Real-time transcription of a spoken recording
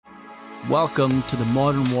Welcome to the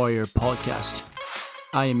Modern Warrior podcast.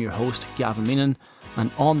 I am your host, Gavin Meenan,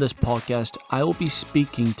 and on this podcast, I will be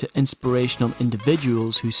speaking to inspirational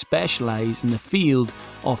individuals who specialize in the field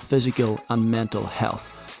of physical and mental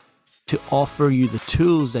health to offer you the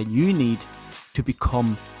tools that you need to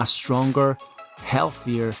become a stronger,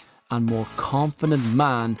 healthier, and more confident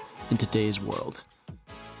man in today's world.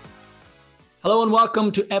 Hello and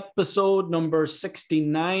welcome to episode number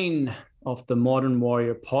 69 of the Modern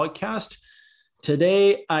Warrior podcast.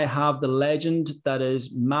 Today, I have the legend that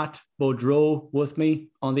is Matt Beaudreau with me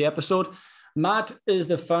on the episode. Matt is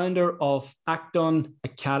the founder of Acton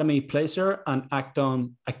Academy Placer and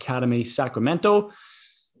Acton Academy Sacramento.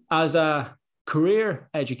 As a career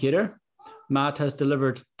educator, Matt has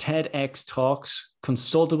delivered TEDx talks,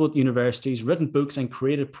 consulted with universities, written books, and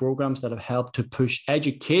created programs that have helped to push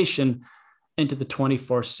education into the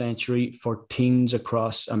 21st century for teens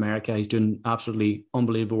across America. He's doing absolutely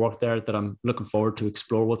unbelievable work there that I'm looking forward to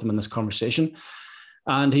explore with him in this conversation.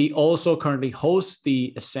 And he also currently hosts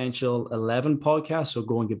the Essential 11 podcast, so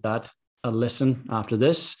go and give that a listen after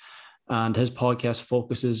this. And his podcast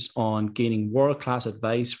focuses on gaining world-class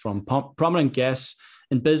advice from prominent guests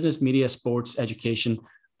in business, media, sports, education,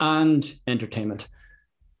 and entertainment.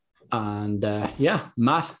 And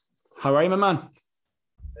Matt, how are you, my man?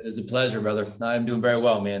 It is a pleasure, brother. I'm doing very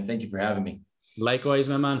well, man. Thank you for having me. Likewise,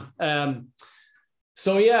 my man.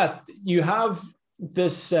 You have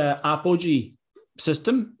this Apogee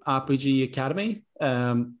system, Apogee Academy.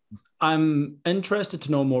 I'm interested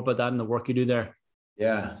to know more about that and the work you do there.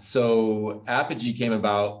 Yeah. So Apogee came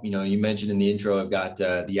about, you mentioned in the intro, I've got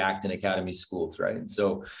the Acton Academy schools, right? And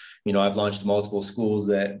so, I've launched multiple schools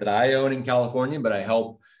that I own in California, but I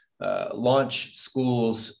help launch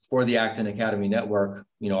schools for the Acton Academy network,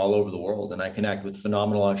 all over the world. And I connect with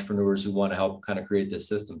phenomenal entrepreneurs who want to help kind of create this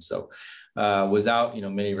system. So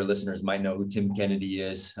many of your listeners might know who Tim Kennedy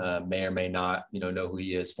is, may or may not, know who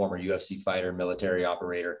he is, former UFC fighter, military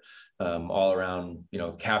operator, all around,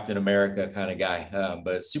 Captain America kind of guy,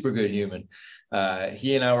 but super good human.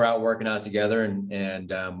 He and I were out working out together and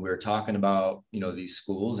we were talking about, these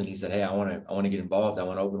schools, and he said, "Hey, I want to get involved. I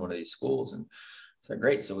want to open one of these schools." And so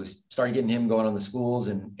great. So we started getting him going on the schools,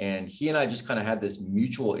 and he and I just kind of had this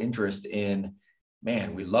mutual interest in,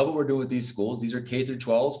 man, we love what we're doing with these schools. These are K through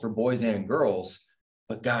 12s for boys and girls,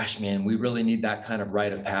 but gosh, man, we really need that kind of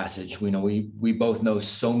rite of passage. We both know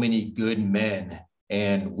so many good men,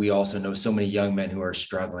 and we also know so many young men who are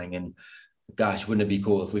struggling. And gosh, wouldn't it be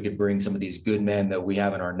cool if we could bring some of these good men that we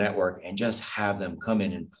have in our network and just have them come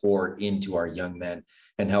in and pour into our young men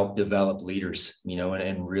and help develop leaders,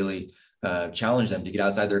 and really challenge them to get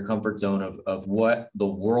outside their comfort zone of what the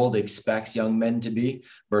world expects young men to be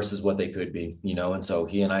versus what they could be, And so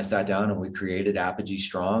he and I sat down and we created Apogee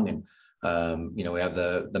Strong, and we have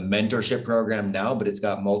the mentorship program now, but it's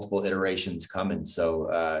got multiple iterations coming. So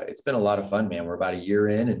it's been a lot of fun, man. We're about a year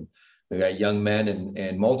in, and we got young men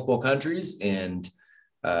in multiple countries, and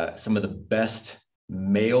some of the best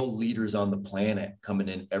male leaders on the planet coming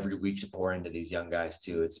in every week to pour into these young guys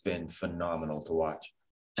too. It's been phenomenal to watch.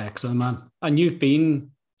 Excellent, man. And you've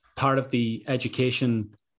been part of the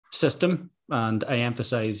education system, and I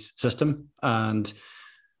emphasize system. And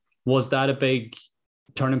was that a big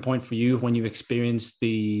turning point for you when you experienced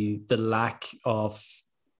the lack of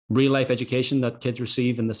real life education that kids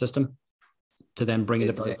receive in the system, to then bring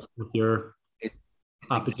it about with your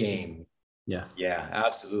game? Yeah,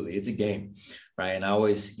 absolutely. It's a game, right? And I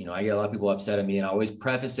always, I get a lot of people upset at me, and I always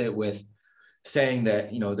preface it with saying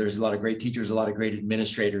that, there's a lot of great teachers, a lot of great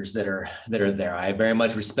administrators that are there. I very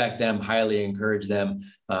much respect them, highly encourage them,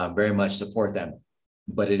 very much support them.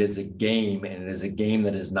 But it is a game, and it is a game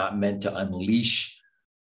that is not meant to unleash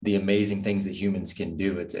the amazing things that humans can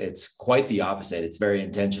do. It's quite the opposite. It's very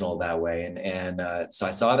intentional that way. And so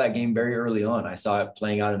I saw that game very early on. I saw it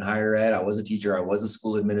playing out in higher ed. I was a teacher. I was a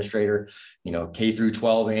school administrator, K through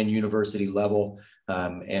 12 and university level.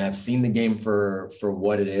 And I've seen the game for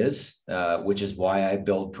what it is, which is why I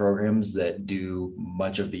build programs that do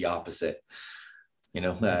much of the opposite.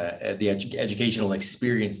 The educational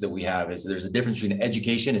experience that we have is there's a difference between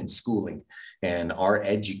education and schooling, and our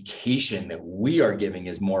education that we are giving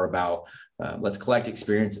is more about let's collect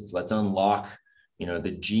experiences. Let's unlock,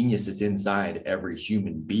 the genius that's inside every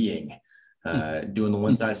human being. Doing the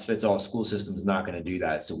one size fits all school system is not going to do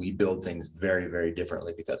that. So we build things very, very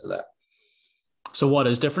differently because of that. So what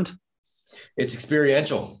is different? It's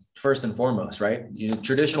experiential, first and foremost, right?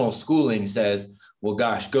 Traditional schooling says, well,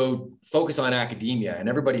 gosh, go focus on academia, and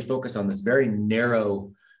everybody focus on this very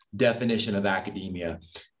narrow definition of academia.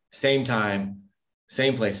 Same time,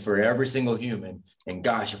 same place for every single human. And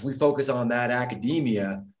gosh, if we focus on that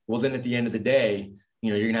academia, well, then at the end of the day,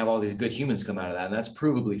 you're going to have all these good humans come out of that. And that's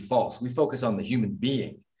provably false. We focus on the human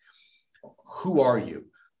being. Who are you?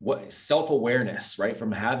 What self-awareness, right?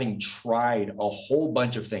 From having tried a whole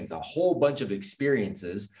bunch of things, a whole bunch of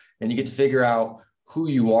experiences, and you get to figure out who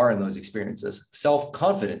you are in those experiences.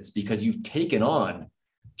 Self-confidence, because you've taken on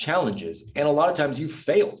challenges. And a lot of times you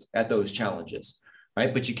failed at those challenges,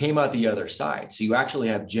 right? But you came out the other side. So you actually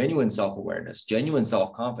have genuine self-awareness, genuine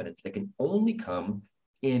self-confidence that can only come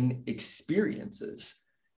in experiences.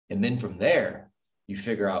 And then from there, you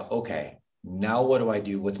figure out, okay, now what do I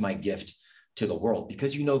do? What's my gift to the world?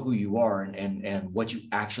 Because you know who you are and what you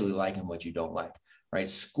actually like and what you don't like, right?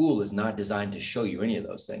 School is not designed to show you any of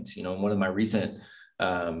those things. In one of my recent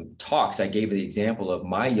talks, I gave the example of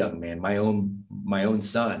my young man, my own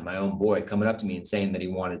son, my own boy coming up to me and saying that he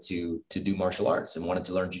wanted to do martial arts and wanted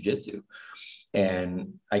to learn jujitsu.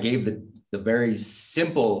 And I gave the very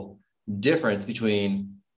simple difference between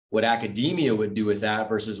what academia would do with that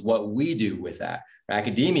versus what we do with that.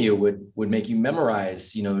 Academia would make you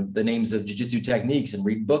memorize, the names of jiu-jitsu techniques and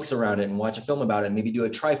read books around it and watch a film about it, and maybe do a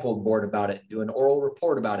trifold board about it, do an oral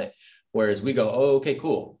report about it. Whereas we go, oh, okay,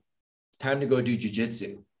 cool. Time to go do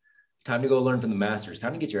jiu-jitsu. Time to go learn from the masters.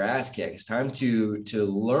 Time to get your ass kicked. It's time to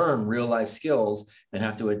learn real life skills and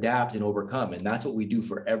have to adapt and overcome. And that's what we do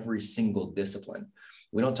for every single discipline.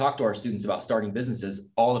 We don't talk to our students about starting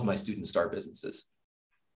businesses. All of my students start businesses.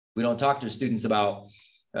 We don't talk to students about,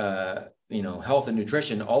 health and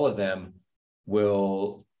nutrition. All of them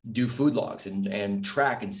will do food logs and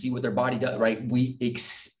track and see what their body does, right? We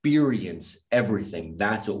experience everything.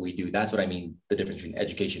 That's what we do. That's what I mean, the difference between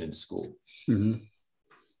education and school. Mm-hmm.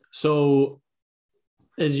 So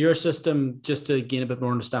is your system, just to gain a bit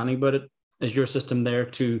more understanding about it, is your system there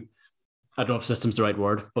to, I don't know if system's the right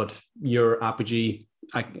word, but your Apogee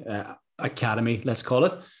Academy, let's call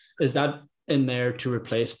it, is that in there to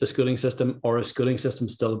replace the schooling system, or is schooling system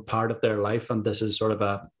still part of their life and this is sort of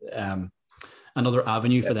another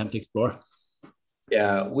avenue for them to explore?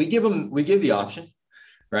 Yeah, we give the option,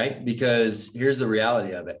 right? Because here's the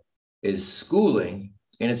reality of it, is schooling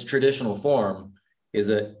in its traditional form is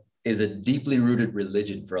a deeply rooted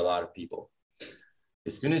religion for a lot of people.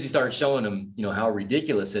 As soon as you start showing them, how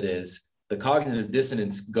ridiculous it is, the cognitive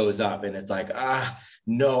dissonance goes up and it's like,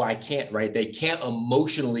 no, I can't, right? They can't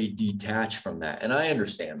emotionally detach from that. And I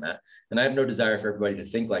understand that. And I have no desire for everybody to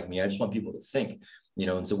think like me. I just want people to think,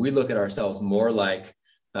 and so we look at ourselves more like,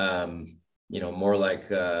 more like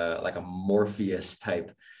a Morpheus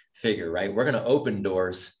type figure, right? We're going to open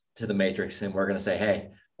doors to the matrix and we're going to say,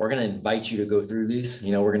 hey, we're going to invite you to go through these.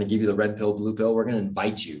 We're going to give you the red pill, blue pill. We're going to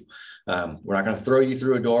invite you. We're not going to throw you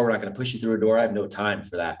through a door. We're not going to push you through a door. I have no time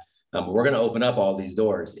for that. But we're going to open up all these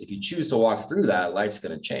doors. If you choose to walk through that, life's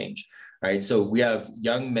going to change, right? So we have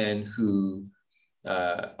young men who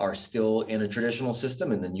are still in a traditional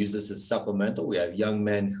system and then use this as supplemental. We have young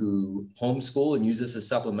men who homeschool and use this as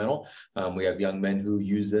supplemental. We have young men who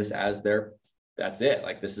use this as that's it.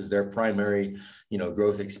 Like this is their primary,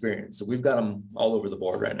 growth experience. So we've got them all over the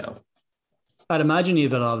board right now. I'd imagine you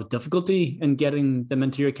have a lot of difficulty in getting them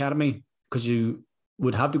into your academy because you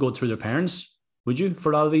would have to go through their parents. Would you,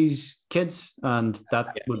 for a lot of these kids? And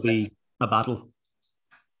that would be a battle.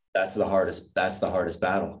 That's the hardest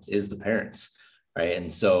battle, is the parents, right?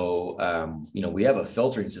 And so, we have a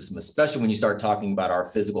filtering system, especially when you start talking about our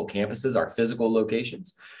physical campuses, our physical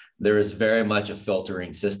locations. There is very much a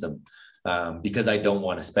filtering system because I don't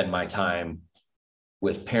want to spend my time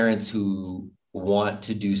with parents who want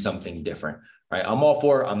to do something different, right? I'm not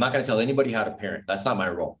going to tell anybody how to parent. That's not my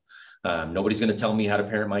role. Nobody's going to tell me how to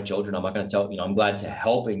parent my children. I'm not going to tell, I'm glad to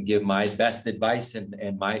help and give my best advice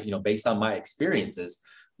and my, based on my experiences.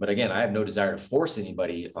 But again, I have no desire to force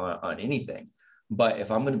anybody on anything. But if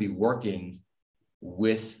I'm going to be working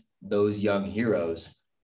with those young heroes,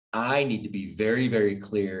 I need to be very, very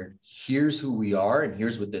clear. Here's who we are and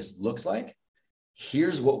here's what this looks like.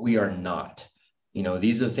 Here's what we are not.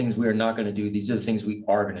 These are the things we are not going to do. These are the things we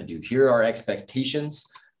are going to do. Here are our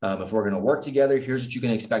expectations. If we're going to work together, here's what you can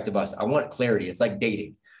expect of us. I want clarity. It's like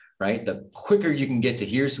dating, right? The quicker you can get to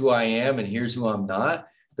here's who I am and here's who I'm not,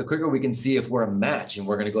 the quicker we can see if we're a match and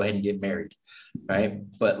we're going to go ahead and get married, right?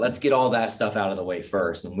 But let's get all that stuff out of the way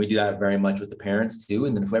first. And we do that very much with the parents too.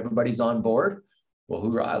 And then if everybody's on board, well,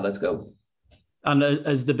 hoorah, let's go. And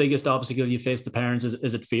as the biggest obstacle you face the parents,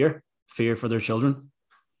 is it fear for their children?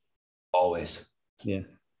 Always. Yeah.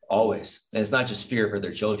 Always. And it's not just fear for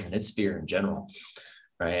their children, it's fear in general.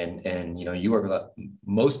 Right. And you work with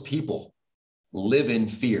most people live in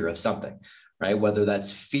fear of something, right? Whether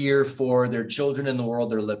that's fear for their children in the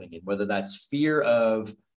world they're living in, whether that's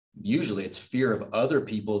usually it's fear of other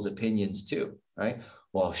people's opinions too, right?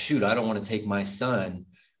 well, shoot, I don't want to take my son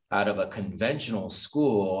out of a conventional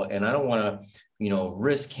school, and I don't want to,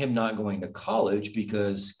 risk him not going to college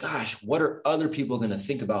because, gosh, what are other people going to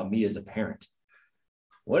think about me as a parent?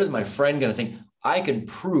 What is my friend going to think? I can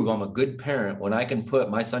prove I'm a good parent when I can put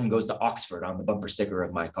my son goes to Oxford on the bumper sticker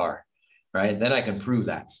of my car, right? Then I can prove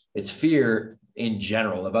that. It's fear in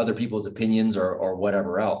general of other people's opinions or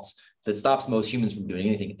whatever else that stops most humans from doing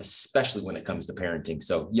anything, especially when it comes to parenting.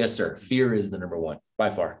 So yes, sir, fear is the number one by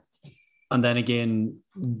far. And then again,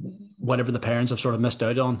 whatever the parents have sort of missed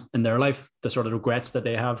out on in their life, the sort of regrets that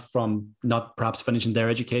they have from not perhaps finishing their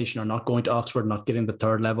education or not going to Oxford, not getting the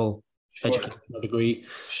third level educational degree.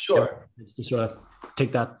 Sure. It's to sort of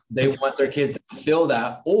take that. They want their kids to fulfill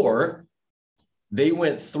that, or they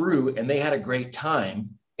went through and they had a great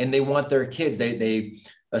time and they want their kids, they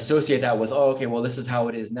associate that with, oh, okay, well, this is how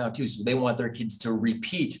it is now too. So they want their kids to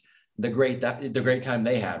repeat the great time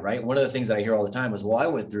they had, right? One of the things that I hear all the time is, well, I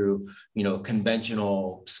went through,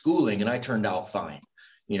 conventional schooling and I turned out fine.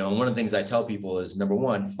 And one of the things I tell people is, number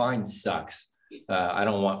one, fine sucks. I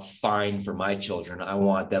don't want fine for my children. I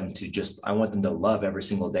want them to love every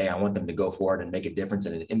single day. I want them to go forward and make a difference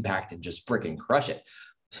and an impact and just freaking crush it.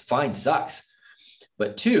 Fine sucks.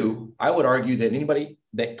 But two, I would argue that anybody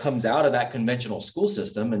that comes out of that conventional school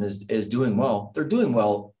system and is doing well, they're doing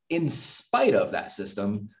well in spite of that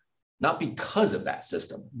system, not because of that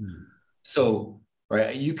system. So,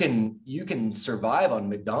 right, you can survive on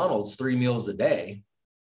McDonald's 3 meals a day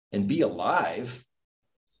and be alive,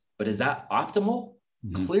 but is that optimal?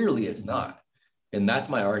 Clearly it's not. And that's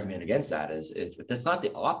my argument against that is if that's not the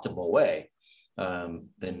optimal way,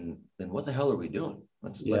 then what the hell are we doing?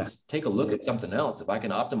 Let's take a look at something else. If I can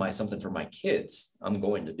optimize something for my kids, I'm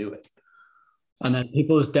going to do it. And then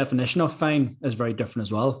people's definition of fine is very different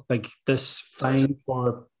as well. Like this fine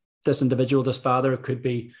for this individual, this father, could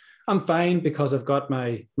be, I'm fine because I've got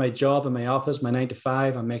my job in my office, my 9 to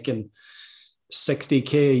 5, I'm making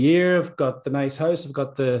 60K a year. I've got the nice house. I've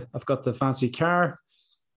got the fancy car.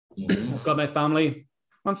 I've got my family.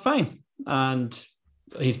 I'm fine. And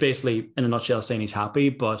he's basically, in a nutshell, saying he's happy,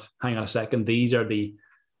 but hang on a second. These are the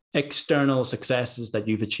external successes that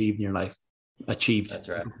you've achieved in your life. Achieved. That's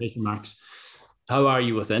right. Marks. How are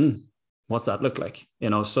you within? What's that look like?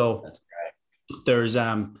 So that's right. There's,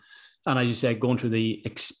 and as you said, going through the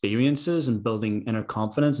experiences and building inner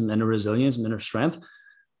confidence and inner resilience and inner strength.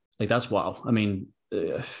 Like that's wow. I mean,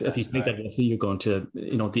 if you think that you're going to,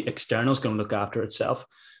 the external is going to look after itself.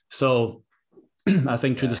 So I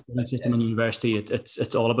think through the schooling system and university,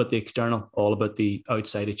 it's all about the external, all about the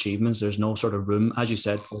outside achievements. There's no sort of room, as you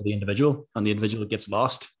said, for the individual, and the individual gets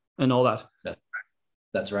lost and all that.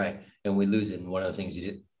 That's right. And we lose it. And one of the things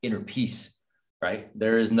you did, inner peace, right?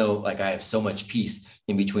 There is no, I have so much peace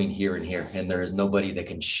in between here and here, and there is nobody that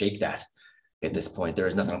can shake that. At this point, there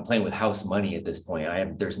is nothing. I'm playing with house money at this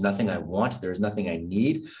point. There's nothing I want. There's nothing I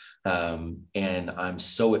need. And I'm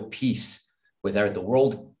so at peace with that. The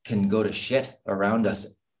world can go to shit around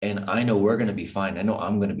us. And I know we're going to be fine. I know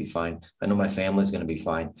I'm going to be fine. I know my family's going to be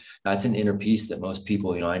fine. That's an inner peace that most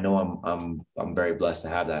people, I know I'm very blessed to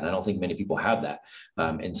have that. And I don't think many people have that.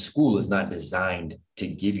 And school is not designed to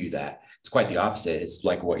give you that. It's quite the opposite. It's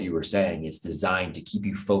like what you were saying. It's designed to keep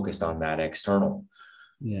you focused on that external.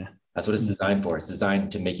 Yeah. That's what it's designed for. It's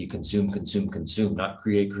designed to make you consume, not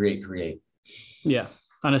create. Yeah.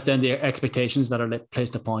 And it's then the expectations that are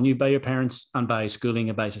placed upon you by your parents and by schooling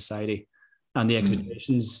and by society. And the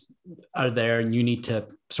expectations are there, and you need to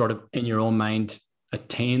sort of, in your own mind,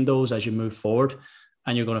 attain those as you move forward.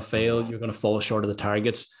 And you're going to fail. You're going to fall short of the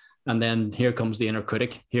targets. And then here comes the inner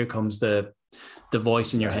critic. Here comes the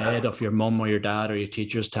voice in your head of your mom or your dad or your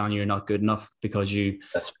teachers telling you you're not good enough because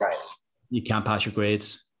That's right. You can't pass your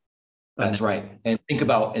grades. That's right. And think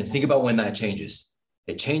about when that changes.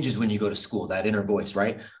 It changes when you go to school, that inner voice,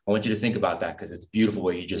 right? I want you to think about that because it's beautiful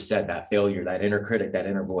what you just said, that failure, that inner critic, that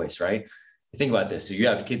inner voice, right? Think about this. So you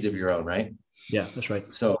have kids of your own, right? Yeah, that's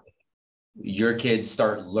right. So your kids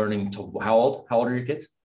start learning to, how old are your kids?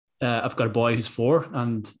 I've got a boy who's 4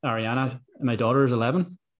 and Ariana, my daughter, is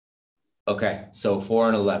 11. Okay. So 4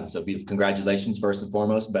 and 11. So congratulations, first and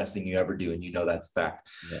foremost, best thing you ever do. And that's a fact.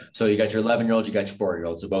 Yeah. So you got your 11-year-old, you got your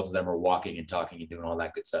 4-year-old. So both of them are walking and talking and doing all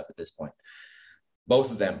that good stuff at this point.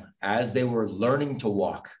 Both of them, as they were learning to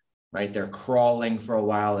walk, right? They're crawling for a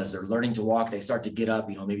while. As they're learning to walk, they start to get up,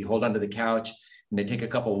 maybe hold onto the couch, and they take a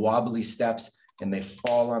couple wobbly steps and they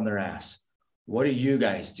fall on their ass. What do? You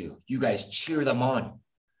guys cheer them on,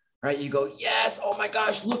 right? You go, yes, oh my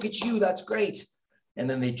gosh, look at you. That's great. And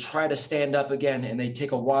then they try to stand up again and they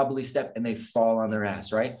take a wobbly step and they fall on their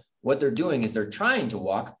ass, right? What they're doing is they're trying to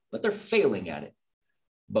walk, but they're failing at it.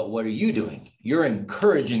 But what are you doing? You're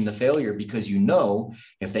encouraging the failure because you know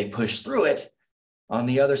if they push through it, on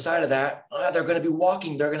the other side of that, they're going to be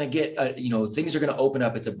walking. They're going to get, things are going to open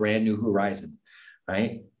up. It's a brand new horizon,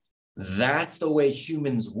 right? That's the way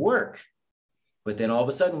humans work. But then all of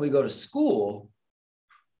a sudden we go to school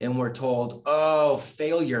and we're told, oh,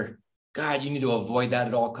 failure. God, you need to avoid that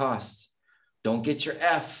at all costs. Don't get your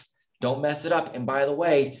F. Don't mess it up. And by the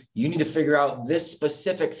way, you need to figure out this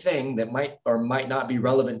specific thing that might or might not be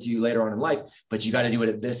relevant to you later on in life, but you got to do it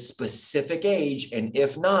at this specific age. And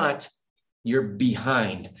if not, you're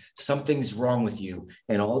behind. Something's wrong with you.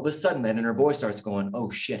 And all of a sudden that inner voice starts going, oh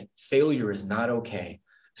shit, failure is not okay.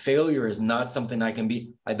 Failure is not something I can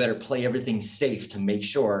be. I better play everything safe to make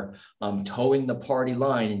sure I'm towing the party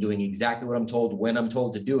line and doing exactly what I'm told when I'm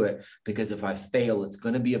told to do it. Because if I fail, it's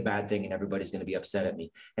going to be a bad thing and everybody's going to be upset at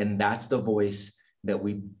me. And that's the voice that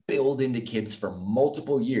we build into kids for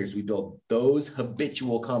multiple years. We build those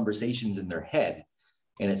habitual conversations in their head,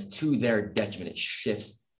 and it's to their detriment. It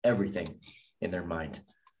shifts everything in their mind.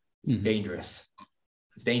 It's dangerous.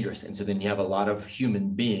 It's dangerous. And so then you have a lot of human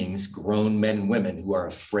beings, grown men and women, who are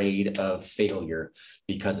afraid of failure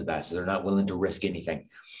because of that. So they're not willing to risk anything.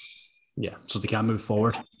 Yeah. So they can't move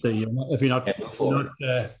forward. If you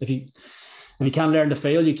can't learn to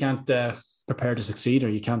fail, you can't prepare to succeed, or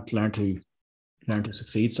you can't learn to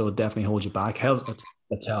succeed. So it definitely holds you back.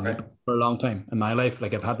 That's held me for a long time in my life.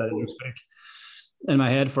 Like I've had that in my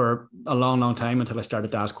head for a long, long time until I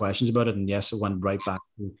started to ask questions about it. And yes, it went right back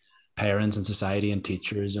to parents and society and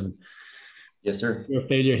teachers. And yes, sir. You're a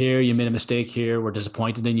failure here. You made a mistake here. We're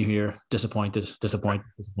disappointed in you here. Disappointed.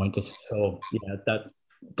 So yeah,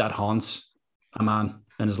 that haunts a man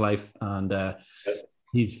in his life. And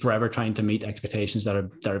he's forever trying to meet expectations that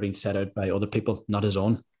are being set out by other people, not his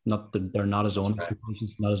own. They're not his own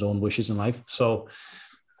expectations, not his own wishes in life. So,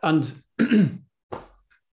 and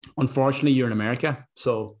unfortunately, you're in America,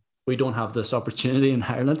 so we don't have this opportunity in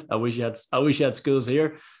Ireland. I wish you had schools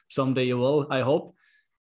here. Someday you will, I hope.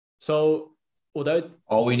 So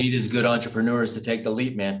all we need is good entrepreneurs to take the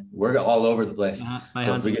leap, man. We're all over the place.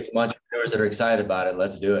 So if we get some entrepreneurs that are excited about it,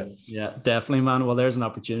 let's do it. Yeah, definitely, man. Well, there's an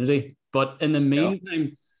opportunity. But in the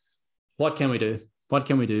meantime, what can we do? What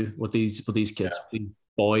can we do with these kids, these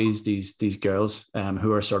boys, these girls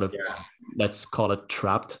who are sort of, let's call it,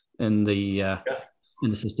 trapped in the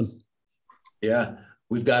system? Yeah,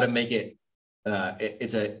 we've got to make it.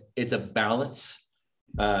 It's a balance.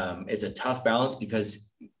 It's a tough balance,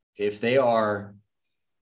 because if they are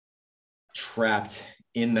trapped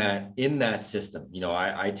in that system,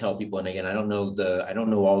 I tell people, and again, I don't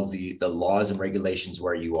know all the laws and regulations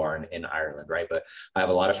where you are in Ireland, right? But I have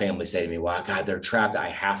a lot of families say to me, "Wow, God, they're trapped. I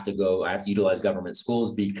have to utilize government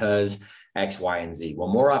schools because X, Y, and Z." Well,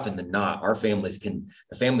 more often than not, the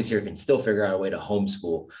families here can still figure out a way to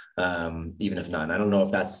homeschool, even if not. And I don't know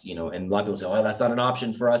if that's, and a lot of people say, "Oh, that's not an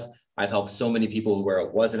option for us." I've helped so many people where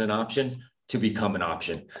it wasn't an option to become an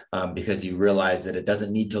option, because you realize that it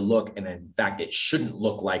doesn't need to look, and in fact, it shouldn't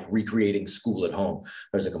look like recreating school at home.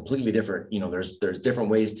 There's a completely different, there's different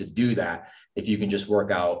ways to do that if you can just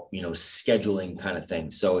work out, scheduling kind of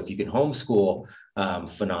thing. So if you can homeschool,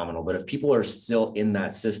 phenomenal. But if people are still in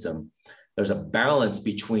that system, there's a balance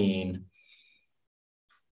between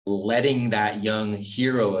letting that young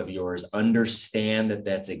hero of yours understand that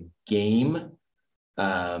that's a game,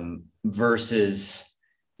 versus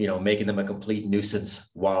making them a complete nuisance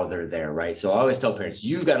while they're there, right? So I always tell parents,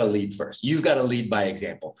 you've got to lead first. You've got to lead by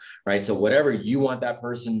example, right? So whatever you want that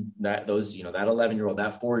person, that 11-year-old,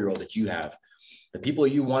 that 4-year-old that you have, the people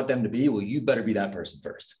you want them to be, well, you better be that person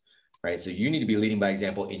first, right? So you need to be leading by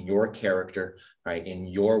example in your character, right? In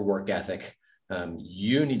your work ethic.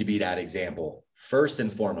 You need to be that example first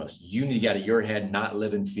and foremost. You need to get out of your head, not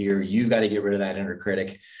live in fear. You've got to get rid of that inner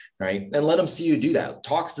critic, right? And let them see you do that.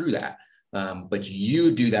 Talk through that. But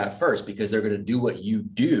you do that first, because they're going to do what you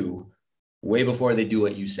do way before they do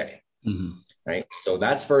what you say. Mm-hmm. Right. So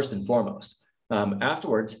that's first and foremost.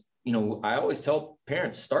 Afterwards, I always tell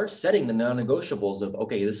parents, start setting the non-negotiables of,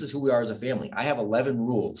 okay, this is who we are as a family. I have 11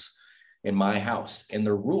 rules in my house, and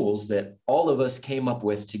the rules that all of us came up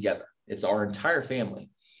with together. It's our entire family.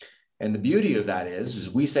 And the beauty of that is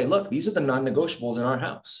we say, look, these are the non-negotiables in our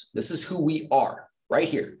house. This is who we are right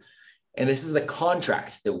here. And this is the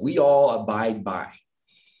contract that we all abide by.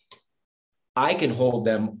 I can hold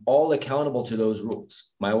them all accountable to those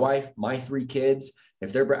rules. My wife, my 3 kids,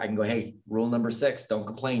 if they're, I can go, hey, rule number 6, don't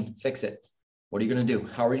complain, fix it. What are you going to do?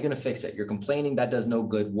 How are you going to fix it? You're complaining, that does no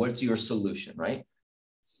good. What's your solution, right?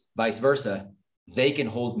 Vice versa. They can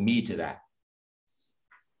hold me to that.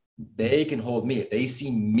 They can hold me. If they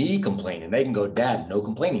see me complaining, they can go, Dad, no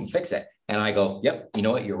complaining, fix it. And I go, yep, you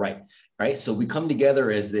know what? You're right. Right. So we come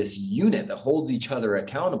together as this unit that holds each other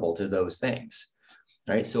accountable to those things.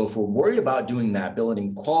 Right. So if we're worried about doing that,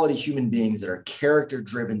 building quality human beings that are character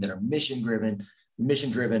driven, that are mission driven,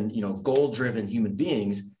 goal driven human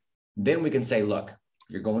beings, then we can say, look,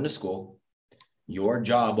 you're going to school. Your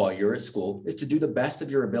job while you're at school is to do the best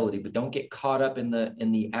of your ability, but don't get caught up in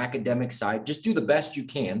the academic side. Just do the best you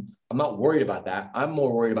can. I'm not worried about that. I'm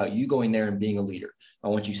more worried about you going there and being a leader. I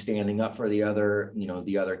want you standing up for the other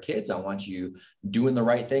kids. I want you doing the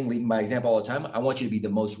right thing, leading by example all the time. I want you to be the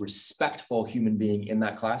most respectful human being in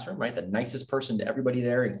that classroom, right? The nicest person to everybody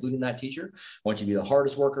there, including that teacher. I want you to be the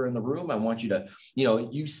hardest worker in the room. I want you to,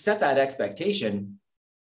 you set that expectation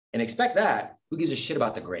and expect that. Who gives a shit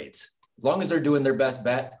about the grades? As long as they're doing their best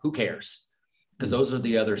bet, who cares? Because those are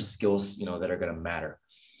the other skills, that are going to matter.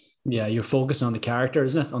 Yeah, you're focusing on the character,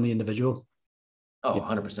 isn't it? On the individual. Oh,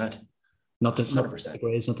 100%. Not the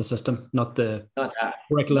grades, not the system, not that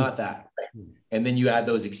curriculum. Not that. And then you add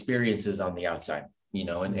those experiences on the outside,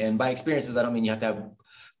 and by experiences, I don't mean you have to have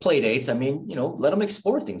play dates. I mean, let them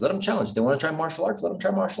explore things, let them challenge. If they want to try martial arts, let them try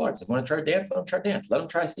martial arts. If they want to try dance, let them try dance. Let them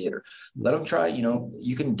try theater. Let them try,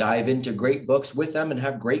 you can dive into great books with them and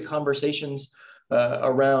have great conversations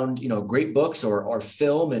around, great books or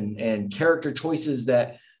film and character choices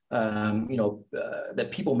that, that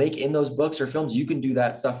people make in those books or films. You can do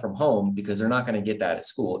that stuff from home because they're not going to get that at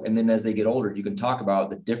school. And then as they get older, you can talk about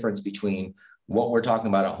the difference between what we're talking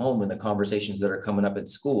about at home and the conversations that are coming up at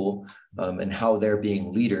school, and how they're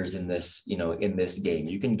being leaders in this, in this game.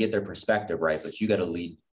 You can get their perspective, right? But you got to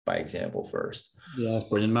lead by example first. Yeah, that's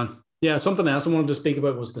brilliant, man. Yeah, something else I wanted to speak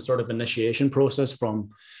about was the sort of initiation process from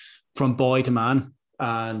boy to man.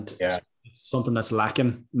 And it's something that's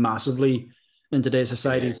lacking massively in today's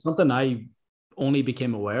society. Yeah. Something I only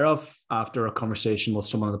became aware of after a conversation with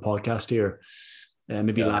someone on the podcast here,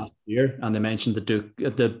 maybe last year, and they mentioned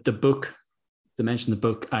the book. They mentioned the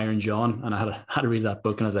book Iron John, and I had to read that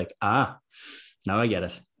book, and I was like, now I get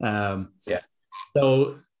it.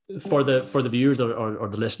 So for the viewers or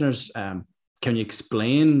the listeners, can you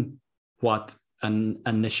explain what an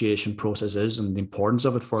initiation process is and the importance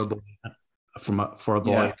of it for a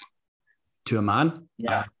boy to a man?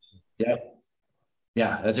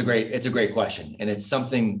 Yeah, it's a great question. And it's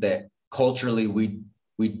something that culturally we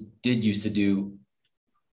did used to do.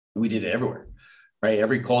 We did it everywhere, right?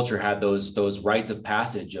 Every culture had those rites of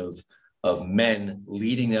passage of men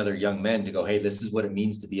leading the other young men to go, hey, this is what it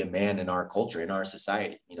means to be a man in our culture, in our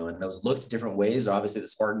society, and those looked different ways. Obviously the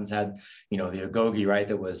Spartans had, the agoge, right?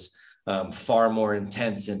 That was far more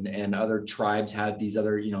intense, and other tribes had these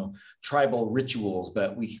other, tribal rituals,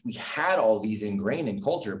 but we had all these ingrained in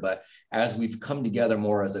culture. But as we've come together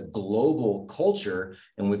more as a global culture,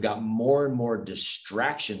 and we've got more and more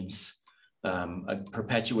distractions,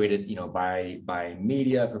 perpetuated, by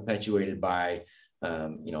media, perpetuated by,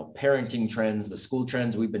 parenting trends, the school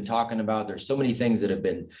trends we've been talking about. There's so many things that have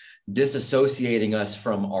been disassociating us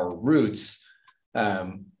from our roots.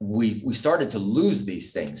 We started to lose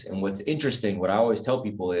these things. And what's interesting, what I always tell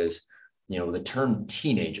people is, the term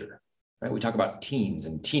teenager, right? We talk about teens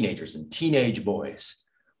and teenagers and teenage boys.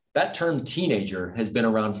 That term teenager has been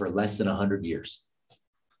around for less than 100 years.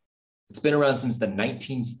 It's been around since the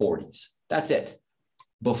 1940s. That's it.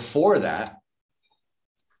 Before that,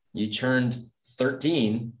 you turned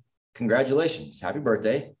 13. Congratulations. Happy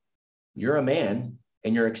birthday. You're a man,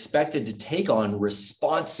 and you're expected to take on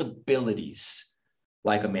responsibilities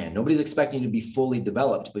like a man. Nobody's expecting you to be fully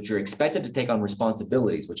developed, but you're expected to take on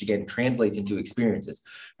responsibilities, which again translates into experiences.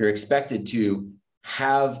 You're expected to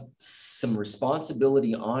have some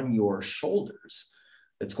responsibility on your shoulders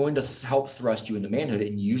that's going to help thrust you into manhood.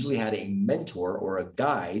 And you usually had a mentor or a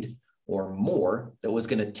guide or more that was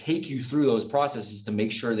going to take you through those processes to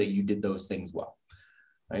make sure that you did those things well,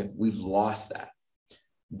 right? We've lost that.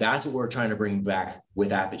 That's what we're trying to bring back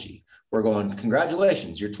with Apogee. We're going,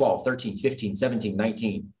 congratulations, you're 12, 13, 15, 17,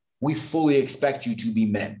 19. We fully expect you to be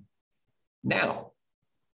men now.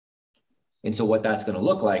 And so what that's going to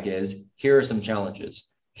look like is, here are some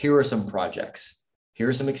challenges. Here are some projects. Here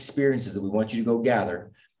are some experiences that we want you to go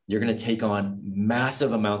gather. You're going to take on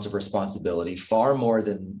massive amounts of responsibility, far more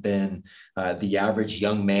than the average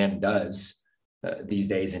young man does these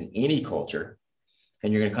days in any culture.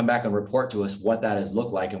 And you're going to come back and report to us what that has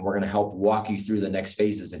looked like. And we're going to help walk you through the next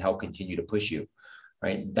phases and help continue to push you,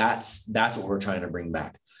 right? That's what we're trying to bring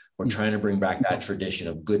back. We're trying to bring back that tradition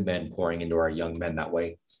of good men pouring into our young men that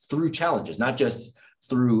way through challenges, not just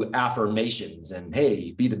through affirmations and,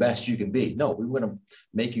 hey, be the best you can be. No, we want to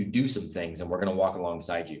make you do some things, and we're going to walk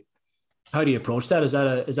alongside you. How do you approach that? Is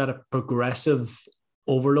that a progressive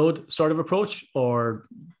overload sort of approach, or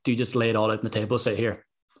do you just lay it all out on the table, say, here,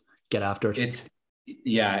 get after it?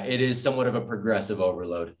 It is somewhat of a progressive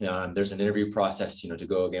overload. There's an interview process, to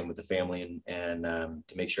go again with the family and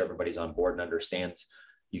to make sure everybody's on board and understands.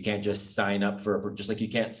 You can't just sign up just like you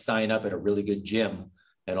can't sign up at a really good gym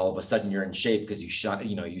and all of a sudden you're in shape because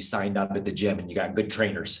you signed up at the gym and you got good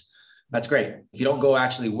trainers. That's great. If you don't go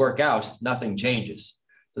actually work out, nothing changes.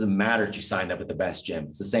 It doesn't matter if you signed up at the best gym.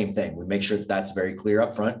 It's the same thing. We make sure that that's very clear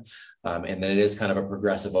up front. And then it is kind of a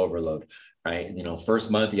progressive overload, right?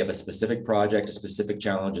 First month, you have a specific project, a specific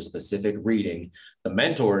challenge, a specific reading. The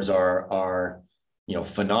mentors are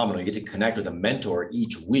phenomenal. You get to connect with a mentor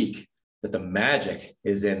each week, but the magic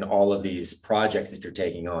is in all of these projects that you're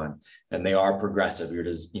taking on, and they are progressive. You're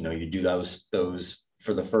just, you do those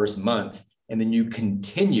for the first month, and then you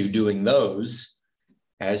continue doing those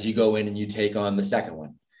as you go in and you take on the second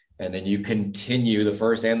one. And then you continue the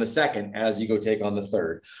first and the second as you go take on the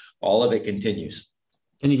third. All of it continues.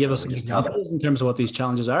 Can you give us some examples in terms of what these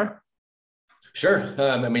challenges are? Sure.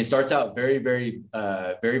 It starts out very, very,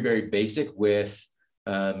 very basic with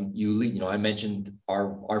you lead. I mentioned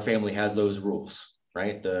our family has those rules,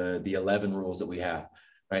 right? The 11 rules that we have,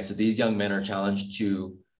 right? So these young men are challenged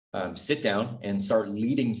to sit down and start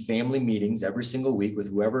leading family meetings every single week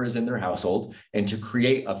with whoever is in their household, and to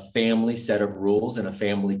create a family set of rules and a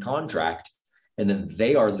family contract. And then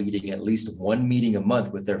they are leading at least one meeting a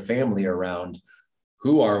month with their family around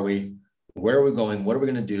who are we, where are we going, what are we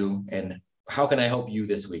going to do, and how can I help you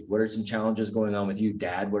this week? What are some challenges going on with you,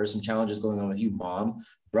 Dad? What are some challenges going on with you, Mom,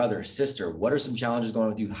 brother, sister? What are some challenges going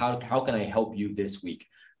on with you? How can I help you this week,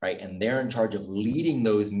 right? And they're in charge of leading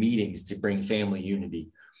those meetings to bring family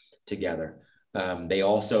unity together. They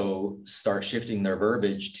also start shifting their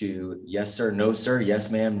verbiage to yes, sir, no, sir,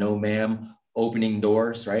 yes, ma'am, no, ma'am, opening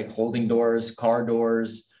doors, right? Holding doors, car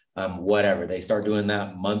doors, whatever. They start doing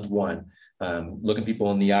that month one, looking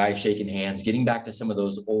people in the eye, shaking hands, getting back to some of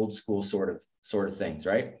those old school sort of things,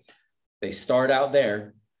 right? They start out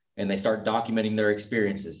there and they start documenting their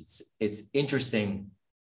experiences. It's interesting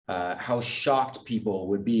how shocked people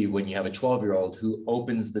would be when you have a 12-year-old who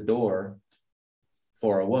opens the door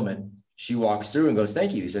for a woman. She walks through and goes,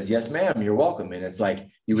 thank you. He says, yes, ma'am, you're welcome. And it's like,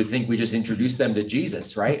 you would think we just introduced them to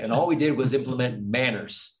Jesus, right? And all we did was implement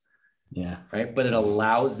manners. Yeah. Right. But it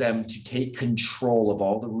allows them to take control of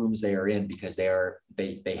all the rooms they are in, because they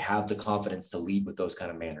have the confidence to lead with those kind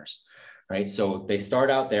of manners. Right. So they start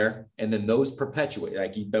out there, and then those perpetuate,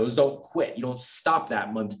 like those don't quit. You don't stop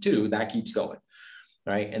that month two, that keeps going.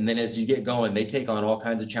 Right. And then as you get going, they take on all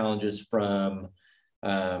kinds of challenges, from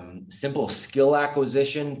simple skill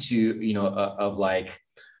acquisition to,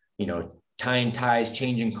 tying ties,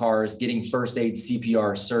 changing cars, getting first aid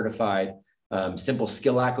CPR certified, simple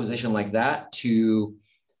skill acquisition like that, to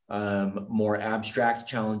more abstract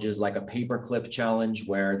challenges like a paperclip challenge,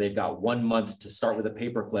 where they've got 1 month to start with a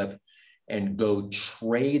paperclip and go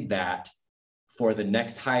trade that for the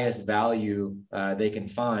next highest value they can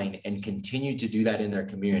find, and continue to do that in their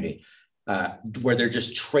community, where they're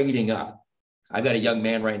just trading up. I've got a young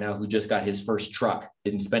man right now who just got his first truck,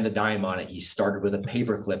 didn't spend a dime on it. He started with a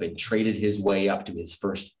paperclip and traded his way up to his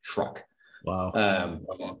first truck. Wow.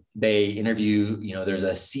 They interview, there's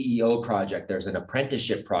a CEO project, there's an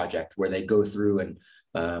apprenticeship project where they go through and,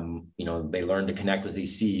 they learn to connect with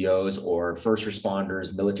these CEOs or first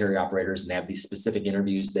responders, military operators, and they have these specific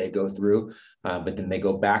interviews they go through. But then they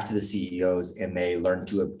go back to the CEOs and they learn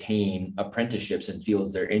to obtain apprenticeships in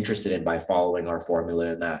fields they're interested in by following our formula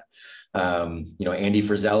in that. Andy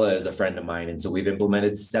Frizella is a friend of mine. And so we've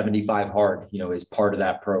implemented 75 hard, as part of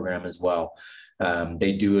that program as well.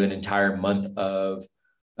 They do an entire month of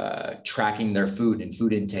tracking their food and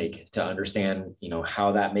food intake to understand,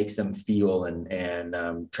 how that makes them feel,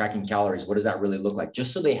 and tracking calories. What does that really look like?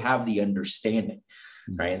 Just so they have the understanding,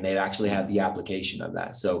 right? And they actually have the application of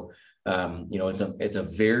that. So, it's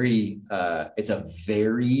a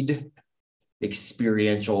varied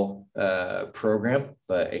experiential program,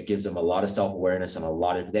 but it gives them a lot of self-awareness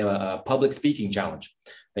and they have a public speaking challenge.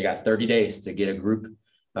 They got 30 days to get a group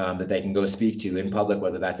that they can go speak to in public,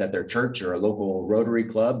 whether that's at their church or a local Rotary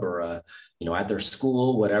club or, at their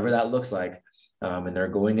school, whatever that looks like. And they're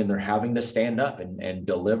going and they're having to stand up and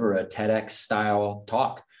deliver a TEDx style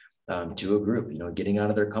talk to a group, getting out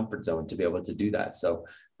of their comfort zone to be able to do that. So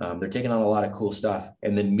they're taking on a lot of cool stuff,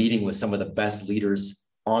 and then meeting with some of the best leaders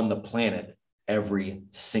on the planet every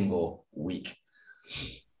single week.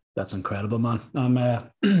 That's incredible, man.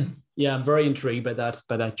 I'm very intrigued by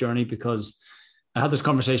that journey, because I had this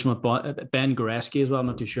conversation with Ben Goreski as well. I'm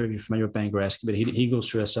not too sure if you're familiar with Ben Goreski, but he goes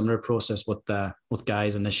through a similar process with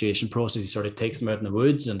guys' initiation process. He sort of takes them out in the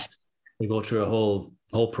woods and they go through a whole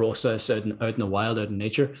whole process out in the wild, out in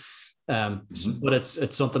nature. But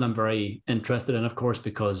it's something I'm very interested in, of course,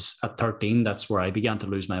 because at 13, that's where I began to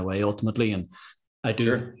lose my way ultimately. And I do,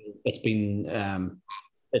 Sure. it's been,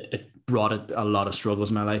 it brought a lot of struggles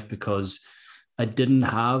in my life because I didn't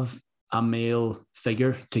have a male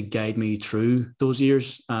figure to guide me through those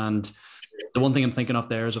years. And the one thing I'm thinking of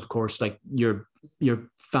there is, of course, like your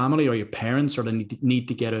family or your parents sort of need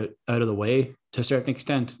to get it out of the way to a certain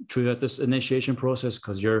extent throughout this initiation process,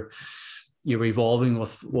 because you're evolving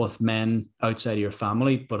with men outside of your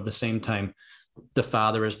family, but at the same time, the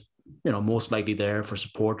father is, most likely there for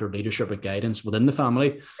support or leadership or guidance within the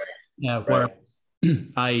family. Where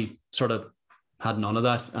I sort of had none of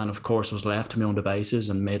that, and of course was left to my own devices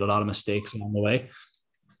and made a lot of mistakes along the way.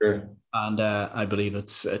 Sure. And I believe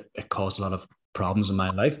it caused a lot of problems in my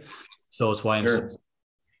life. So it's why I'm so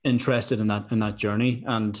interested in that journey.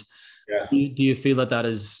 And do you feel that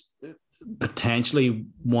is potentially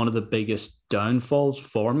one of the biggest downfalls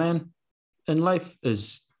for men in life,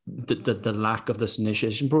 is the lack of this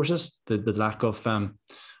initiation process, the lack of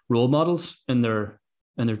role models in their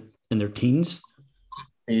teens?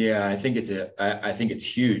 Yeah, I think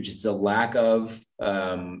it's huge. It's a lack of,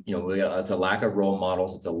 it's a lack of role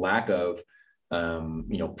models. It's a lack of,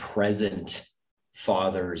 present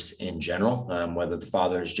fathers in general, whether the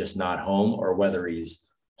father is just not home or whether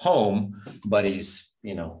he's home, but he's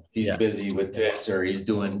busy with this or he's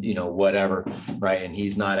doing, whatever. Right. And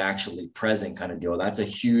he's not actually present, kind of deal. That's a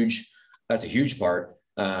huge part.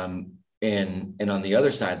 And on the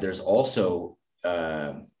other side, there's also,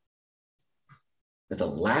 with a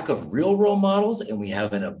lack of real role models, and we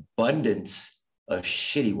have an abundance of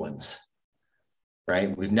shitty ones,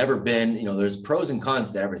 right? We've never been, there's pros and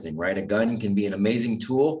cons to everything, right? A gun can be an amazing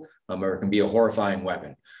tool, or it can be a horrifying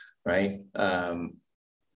weapon, right?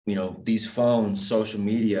 These phones, social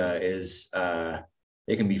media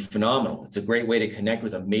it can be phenomenal. It's a great way to connect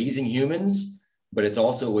with amazing humans, but it's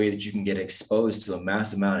also a way that you can get exposed to a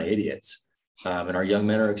mass amount of idiots. And our young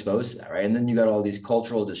men are exposed to that, right? And then you got all these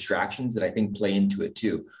cultural distractions that I think play into it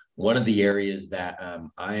too. One of the areas that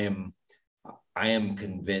I am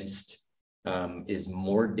convinced is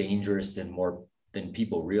more dangerous than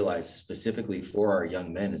people realize, specifically for our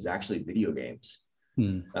young men, is actually video games.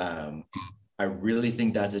 I really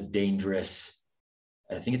think it's a dangerous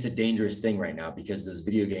thing right now, because those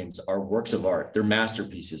video games are works of art. They're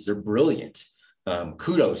masterpieces. They're brilliant.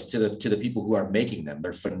 Kudos to the people who are making them.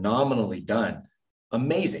 They're phenomenally done.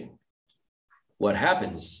 Amazing. What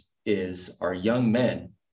happens is our young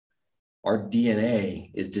men, our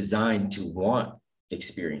DNA is designed to want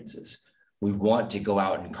experiences. We want to go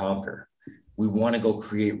out and conquer. We want to go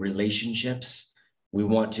create relationships. We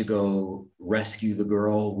want to go rescue the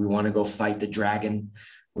girl. We want to go fight the dragon.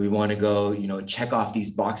 We want to go, check off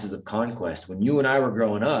these boxes of conquest. When you and I were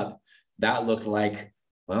growing up, that looked like,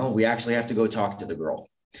 well, we actually have to go talk to the girl.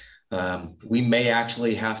 We may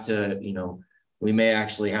actually have to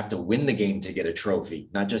win the game to get a trophy,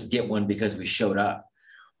 not just get one because we showed up.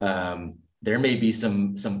 There may be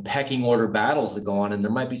some pecking order battles that go on, and there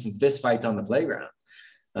might be some fist fights on the playground.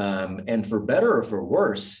 And for better or for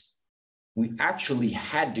worse, we actually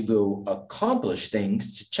had to go accomplish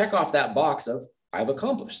things to check off that box of, I've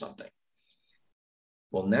accomplished something.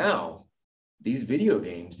 Well, now these video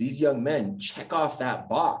games, these young men check off that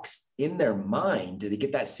box in their mind. They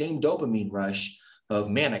get that same dopamine rush of,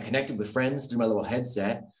 man, I connected with friends through my little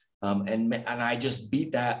headset. And I just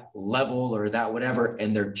beat that level or that whatever.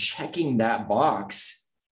 And they're checking that box,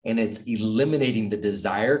 and it's eliminating the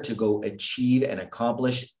desire to go achieve and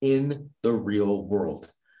accomplish in the real world.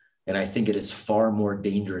 And I think it is far more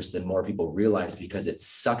dangerous than more people realize, because it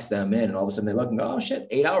sucks them in. And all of a sudden they look and go, oh shit,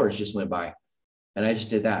 8 hours just went by. And I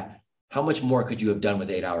just did that. How much more could you have done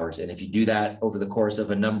with 8 hours? And if you do that over the course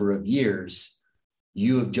of a number of years,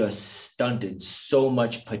 you have just stunted so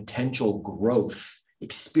much potential growth,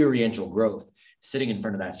 experiential growth, sitting in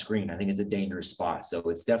front of that screen. I think it's a dangerous spot. So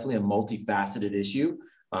it's definitely a multifaceted issue.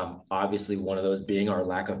 Obviously, one of those being our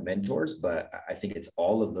lack of mentors, but I think it's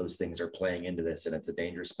all of those things are playing into this, and it's a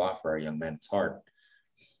dangerous spot for our young men. It's hard.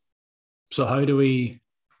 So how do we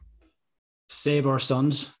save our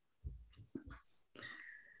sons?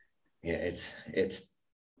 Yeah, it's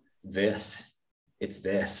this,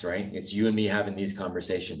 right? It's you and me having these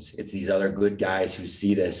conversations. It's these other good guys who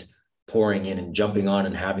see this pouring in and jumping on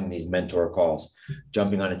and having these mentor calls,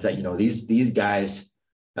 jumping on. It's that, these guys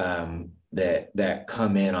that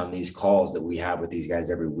come in on these calls that we have with these guys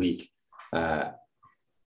every week.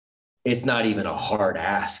 It's not even a hard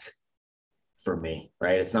ask for me,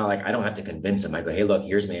 right? It's not like I don't have to convince them. I go, hey, look,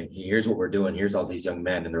 here's what we're doing. Here's all these young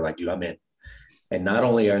men. And they're like, dude, I'm in. And not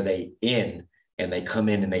only are they in and they come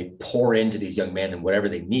in and they pour into these young men and whatever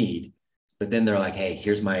they need. But then they're like, hey,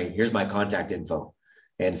 here's my contact info.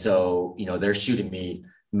 And so, they're shooting me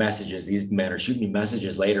messages. These men are shooting me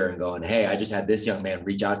messages later and going, hey, I just had this young man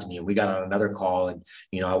reach out to me and we got on another call. And,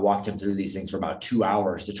 I walked him through these things for about 2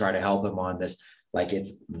 hours to try to help him on this. Like,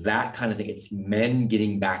 it's that kind of thing. It's men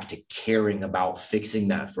getting back to caring about fixing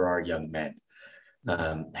that for our young men.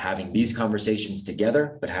 Having these conversations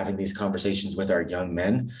together, but having these conversations with our young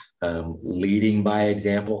men, leading by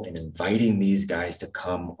example and inviting these guys to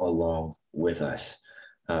come along with us.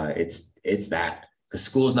 It's that, because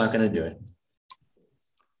school's not going to do it.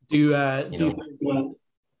 Do you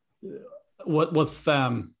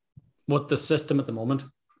what the system at the moment,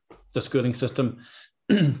 the schooling system,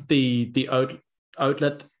 the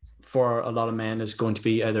outlet for a lot of men is going to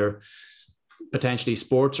be either potentially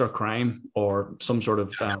sports or crime or some sort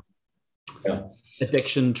of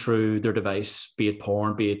addiction through their device, be it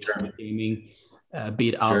porn, be it gaming, be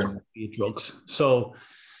it alcohol, be it drugs. So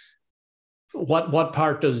what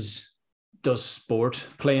part does sport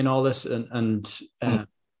play in all this? And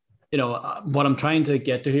what I'm trying to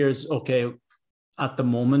get to here is, okay, at the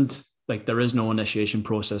moment, like, there is no initiation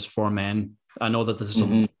process for men. I know that this is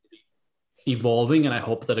something evolving, and I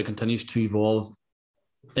hope that it continues to evolve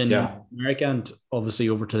in America and obviously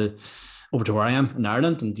over to where I am in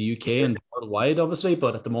Ireland and the UK and worldwide, obviously,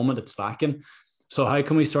 but at the moment it's lacking. So how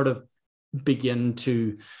can we sort of begin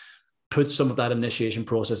to put some of that initiation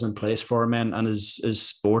process in place for men? And is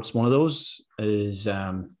sports one of those? Is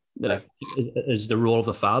the role of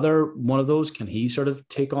the father one of those? Can he sort of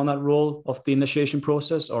take on that role of the initiation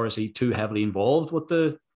process, or is he too heavily involved with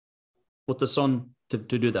the son to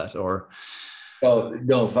do that? Or well,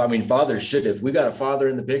 no, fathers should. If we got a father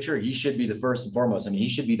in the picture, he should be the first and foremost. He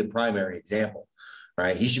should be the primary example,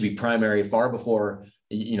 right? He should be primary far before,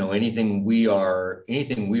 anything we are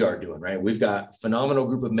doing, right? We've got a phenomenal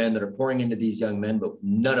group of men that are pouring into these young men, but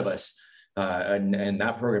none of us, and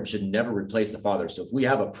that program should never replace the father. So if we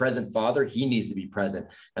have a present father, he needs to be present.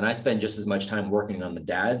 And I spend just as much time working on the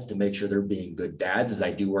dads to make sure they're being good dads as I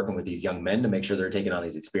do working with these young men to make sure they're taking on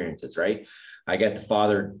these experiences, right? I get the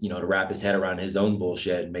father, to wrap his head around his own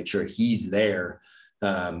bullshit and make sure he's there,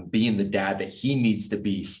 being the dad that he needs to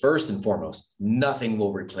be first and foremost. Nothing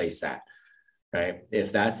will replace that, right?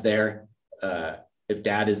 If that's there, if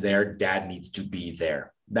dad is there, dad needs to be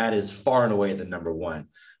there. That is far and away the number one.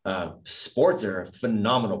 Sports are a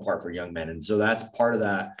phenomenal part for young men. And so that's part of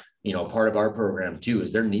that, part of our program too,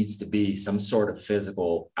 is there needs to be some sort of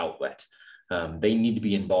physical outlet. They need to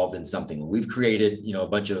be involved in something. We've created, a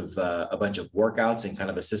bunch of workouts and kind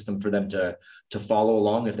of a system for them to follow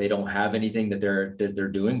along if they don't have anything that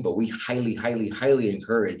they're doing. But we highly, highly, highly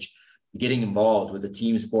encourage getting involved with a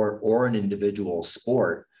team sport or an individual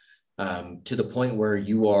sport, to the point where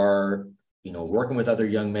you are, working with other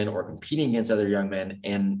young men or competing against other young men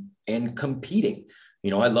and competing.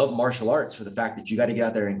 I love martial arts for the fact that you got to get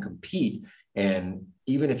out there and compete. And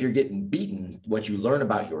even if you're getting beaten, what you learn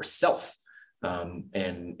about yourself, and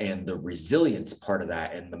the resilience part of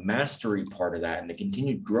that, and the mastery part of that, and the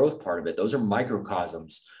continued growth part of it, those are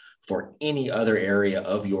microcosms for any other area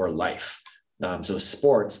of your life. So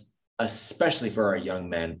sports, especially for our young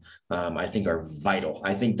men, I think are vital.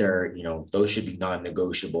 I think they're, those should be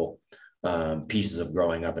non-negotiable pieces of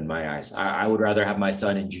growing up in my eyes. I would rather have my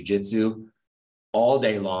son in jiu-jitsu all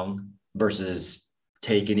day long versus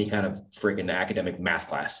take any kind of freaking academic math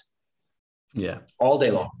class. Yeah. All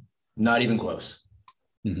day long. Not even close.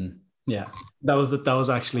 Mm-hmm. Yeah. That was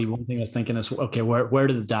actually one thing I was thinking is, okay, where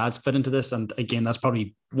do the dads fit into this? And again, that's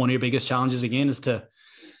probably one of your biggest challenges again, is to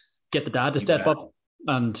get the dad to step up.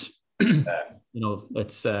 And,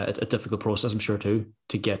 it's a difficult process, I'm sure too,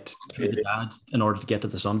 to get to the dad in order to get to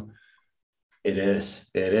the son. It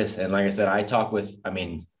is. And like I said, I talk with,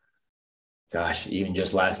 even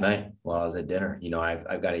just last night while I was at dinner,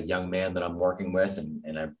 I've got a young man that I'm working with,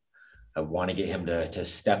 and I want to get him to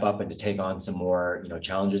step up and to take on some more,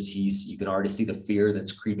 challenges. You can already see the fear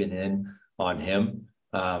that's creeping in on him.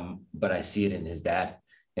 But I see it in his dad.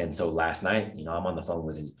 And so last night, I'm on the phone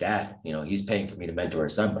with his dad. He's paying for me to mentor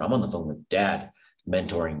his son, but I'm on the phone with dad,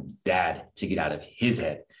 mentoring dad to get out of his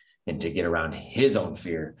head and to get around his own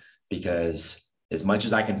fear. Because as much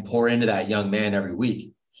as I can pour into that young man every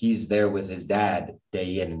week, he's there with his dad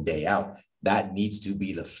day in and day out. That needs to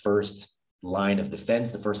be the first line of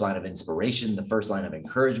defense, the first line of inspiration, the first line of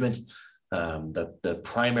encouragement, the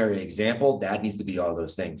primary example. Dad needs to be all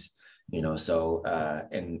those things, so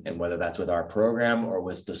and whether that's with our program or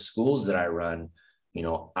with the schools that I run,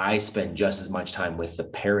 I spend just as much time with the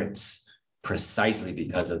parents precisely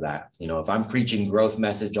because of that. If I'm preaching growth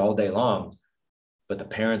message all day long, but the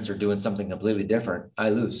parents are doing something completely different,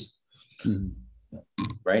 I lose. Mm-hmm.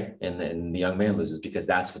 Right. And then the young man loses because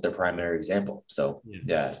that's what their primary example. So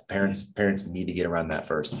yeah, parents need to get around that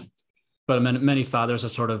first. But many fathers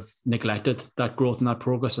have sort of neglected that growth and that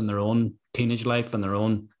progress in their own teenage life and their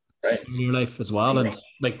own life as well. And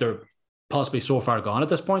like they're possibly so far gone at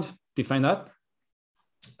this point. Do you find that?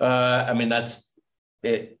 I mean, that's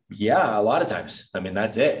it. Yeah, a lot of times. I mean,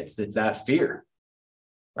 that's it. It's that fear,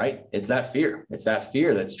 right? It's that fear. It's that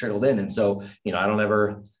fear that's trickled in. And so,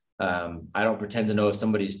 I don't pretend to know if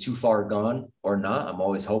somebody's too far gone or not. I'm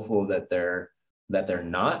always hopeful that they're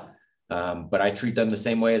not. But I treat them the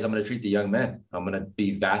same way as I'm going to treat the young men. I'm going to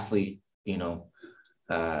be vastly,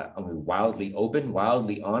 I'm wildly open,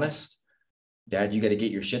 wildly honest. Dad, you got to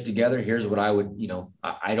get your shit together. Here's what I would,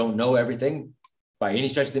 I don't know everything by any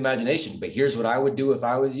stretch of the imagination, but here's what I would do if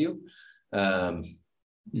I was you.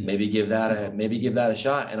 Maybe give that a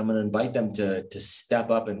shot. And I'm going to invite them to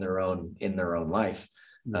step up in their own life.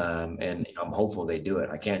 And I'm hopeful they do it.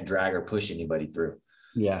 I can't drag or push anybody through.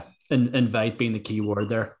 Yeah. And invite being the key word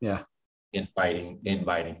there. Yeah.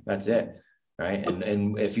 Inviting. That's it. Right.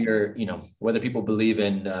 And if you're, whether people believe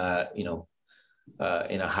in,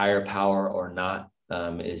 in a higher power or not,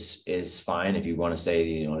 is fine. If you want to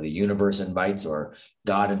say, the universe invites or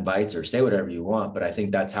God invites or say whatever you want. But I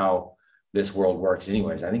think that's how this world works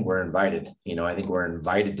anyways. I think we're invited, I think we're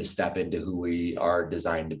invited to step into who we are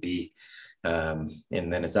designed to be. And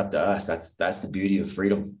then it's up to us. That's the beauty of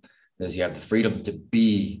freedom, is you have the freedom to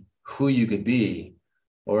be who you could be,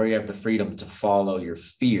 or you have the freedom to follow your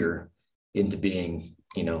fear into being,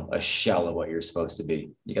 a shell of what you're supposed to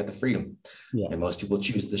be. You got the freedom. Yeah. And most people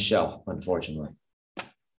choose the shell, unfortunately.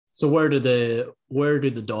 So where do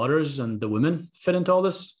the daughters and the women fit into all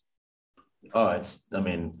this? Oh,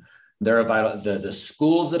 they're about the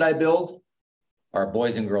schools that I build are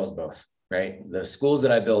boys and girls both. Right. The schools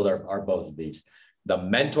that I build are both of these. The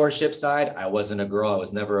mentorship side, I wasn't a girl. I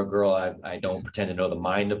was never a girl. I don't pretend to know the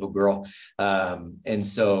mind of a girl. And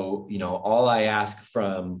so, all I ask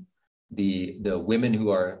from the women who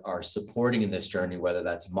are supporting in this journey, whether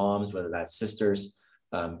that's moms, whether that's sisters,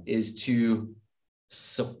 is to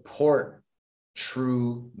support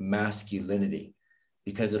true masculinity,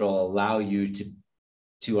 because it'll allow you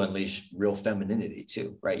to unleash real femininity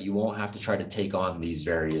too, right? You won't have to try to take on these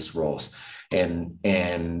various roles, and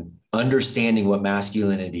understanding what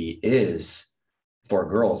masculinity is for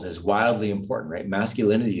girls is wildly important, right?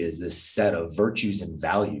 Masculinity is this set of virtues and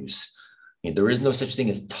values. There is no such thing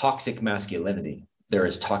as toxic masculinity. There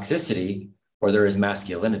is toxicity or there is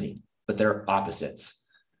masculinity, but they're opposites,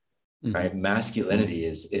 right? Masculinity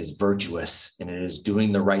is virtuous, and it is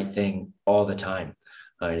doing the right thing all the time.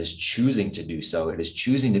 It is choosing to do so. It is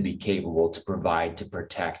choosing to be capable, to provide, to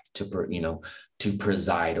protect, to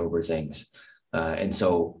preside over things. And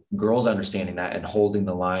so girls understanding that and holding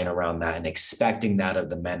the line around that and expecting that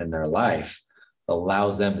of the men in their life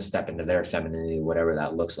allows them to step into their femininity, whatever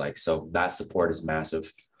that looks like. So that support is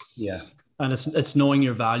massive. Yeah. And it's knowing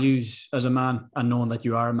your values as a man and knowing that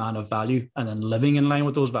you are a man of value, and then living in line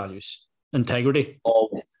with those values. Integrity.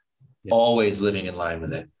 Always living in line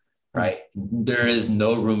with it. Right. There is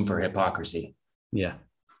no room for hypocrisy. Yeah.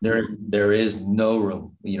 There is no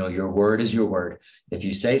room. Your word is your word. If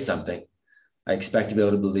you say something, I expect to be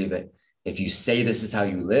able to believe it. If you say this is how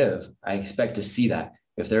you live, I expect to see that.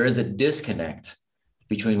 If there is a disconnect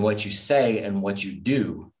between what you say and what you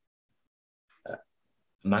do,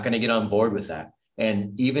 I'm not going to get on board with that.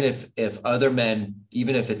 And even if other men,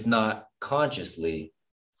 even if it's not consciously,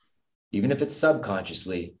 even if it's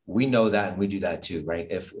subconsciously, we know that, and we do that too,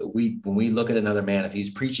 right? When we look at another man, if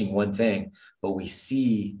he's preaching one thing, but we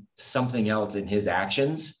see something else in his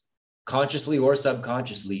actions, consciously or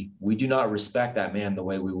subconsciously, we do not respect that man the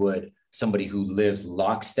way we would somebody who lives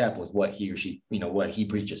lockstep with what he or she, what he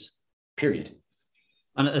preaches, period.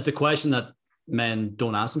 And it's a question that men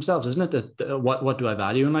don't ask themselves, isn't it? That what do I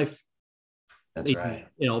value in life? That's right.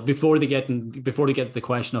 Before they get to the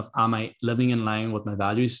question of, am I living in line with my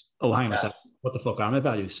values? Oh, hang on a second. What the fuck are my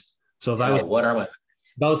values? So if I was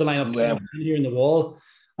to line up here in the wall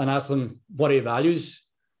and ask them, what are your values?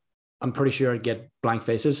 I'm pretty sure I'd get blank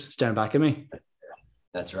faces staring back at me.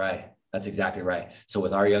 That's right. That's exactly right. So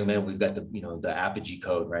with our young men, we've got the Apogee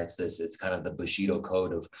code, right? It's kind of the Bushido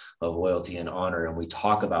code of loyalty and honor. And we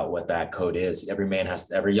talk about what that code is. Every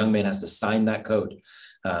young man has to sign that code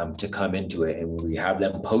to come into it. And we have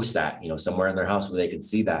them post that, somewhere in their house where they can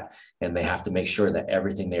see that. And they have to make sure that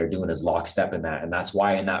everything they are doing is lockstep in that. And that's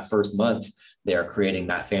why in that first month, they are creating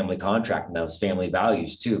that family contract and those family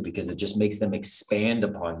values too, because it just makes them expand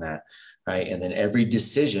upon that. Right. And then every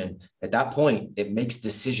decision at that point, it makes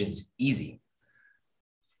decisions easy.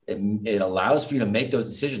 it allows for you to make those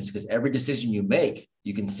decisions, because every decision you make,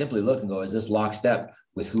 you can simply look and go, is this lockstep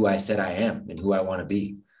with who I said I am and who I want to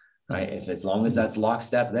be, right? If as long as that's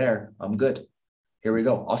lockstep there, I'm good. Here we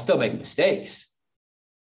go. I'll still make mistakes.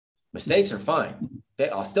 Mistakes are fine.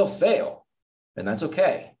 I'll still fail, and that's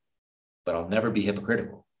okay, but I'll never be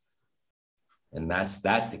hypocritical. And that's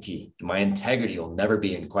the key. My integrity will never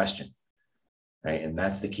be in question, right? And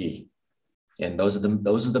that's the key. And those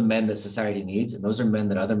are the men that society needs. And those are men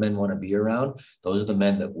that other men want to be around. Those are the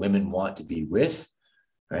men that women want to be with,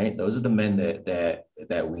 right? Those are the men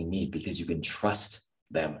that we need, because you can trust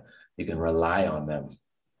them. You can rely on them.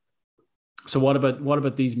 So what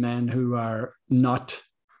about these men who are not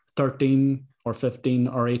 13 or 15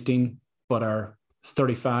 or 18, but are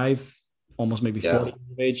 35, almost maybe 40 years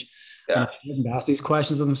of age, and haven't asked these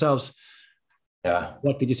questions of themselves? Yeah.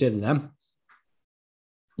 What could you say to them?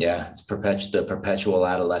 Yeah, it's the perpetual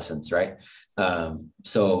adolescence, right?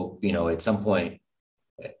 So, at some point,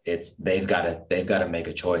 they've got to make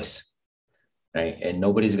a choice, right? And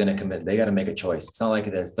nobody's going to commit. They got to make a choice. It's not like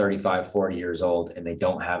they're 35, 40 years old and they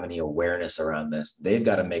don't have any awareness around this. They've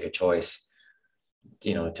got to make a choice,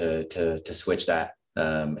 to switch that.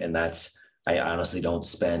 And I honestly don't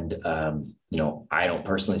spend, I don't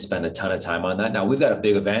personally spend a ton of time on that. Now, we've got a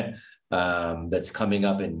big event that's coming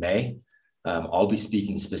up in May. I'll be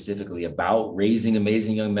speaking specifically about raising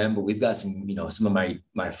amazing young men, but we've got some of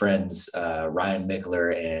my friends, Ryan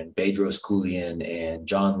Mickler and Beaudreau Schoolian and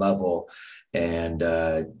John Lovell and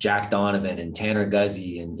Jack Donovan and Tanner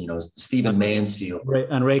Guzzi and, Stephen Mansfield.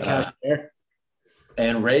 And Ray Cash.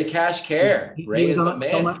 And Ray Cash Care. Ray is the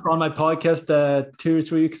man. On my podcast 2 or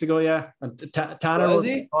 3 weeks ago, yeah. And Tanner was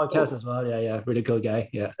on the podcast as well. Yeah, really cool guy.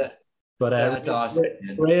 Yeah, but that's awesome.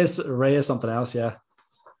 Ray is something else. Yeah,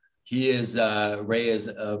 he is. Ray is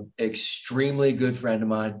an extremely good friend of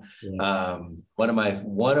mine. Yeah. One of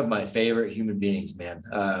my favorite human beings, man.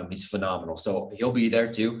 He's phenomenal. So he'll be there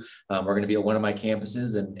too. We're going to be at one of my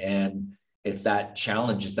campuses, and it's that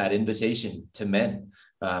challenge. It's that invitation to men.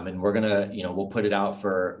 And we're gonna, we'll put it out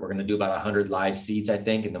we're gonna do about 100 live seats, I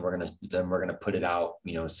think, and then we're gonna put it out,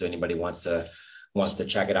 so anybody wants to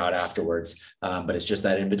check it out afterwards. But it's just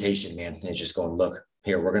that invitation, man. It's just going, look,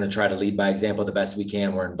 here, we're gonna try to lead by example the best we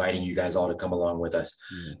can. We're inviting you guys all to come along with us.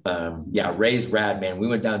 Ray's rad, man. We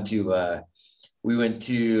went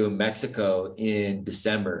to Mexico in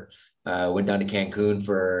December. Went down to Cancun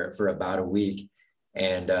for about a week.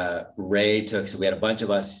 And Ray so we had a bunch of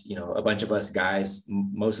us guys,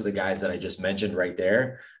 most of the guys that I just mentioned right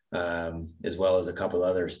there, as well as a couple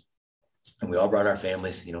others. And we all brought our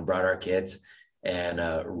families, brought our kids. And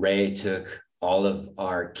Ray took all of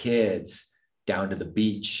our kids down to the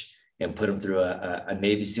beach and put them through a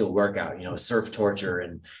Navy SEAL workout, surf torture.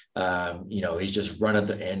 And, he's just running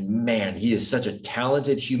and man, he is such a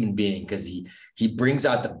talented human being, because he brings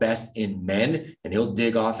out the best in men, and he'll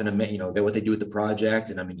dig off in what they do with the project.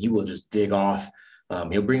 And he will just dig off.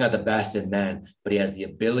 He'll bring out the best in men, but he has the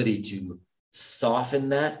ability to soften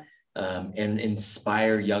that and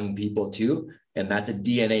inspire young people too. And that's a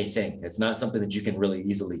DNA thing. It's not something that you can really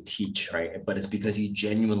easily teach, right? But it's because he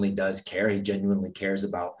genuinely does care. He genuinely cares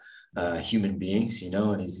about human beings,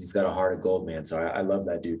 and he's got a heart of gold, man. So I love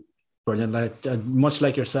that dude. Brilliant. Much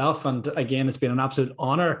like yourself. And again, it's been an absolute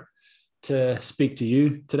honor to speak to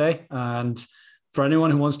you today. And for anyone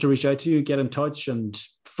who wants to reach out to you, get in touch and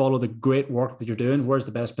follow the great work that you're doing, where's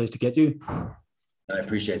the best place to get you? I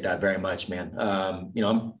appreciate that very much, man.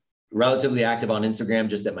 I'm relatively active on Instagram,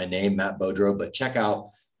 just at my name, Matt Beaudreau, but check out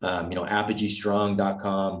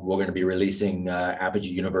apogeestrong.com. We're going to be releasing Apogee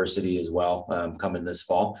University as well coming this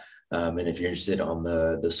fall. And if you're interested on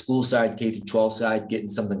the school side, K-12 side, getting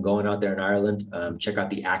something going out there in Ireland, check out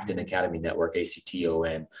the Acton Academy Network,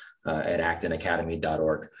 ACTON, at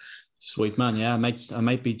actonacademy.org. Sweet, man. Yeah, I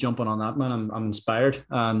might be jumping on that, man. I'm inspired.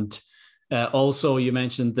 And also, you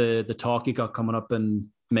mentioned the talk you got coming up in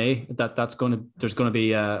May. There's going to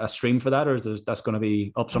be a stream for that, or that's going to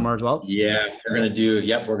be up somewhere as well? Yeah, we're going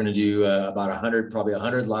to do about probably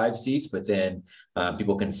 100 live seats, but then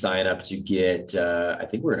people can sign up to get, I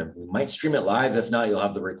think we might stream it live. If not, you'll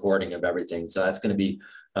have the recording of everything. So that's going to be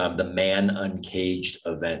the Man Uncaged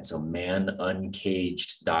event. So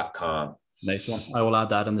manuncaged.com. Nice one. I will add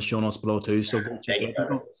that in the show notes below too. So go check it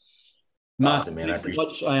out. Awesome, man.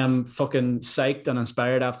 I am fucking psyched and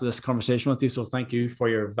inspired after this conversation with you. So thank you for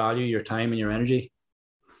your value, your time, and your energy.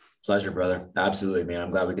 Pleasure, brother. Absolutely, man. I'm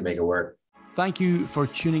glad we can make it work. Thank you for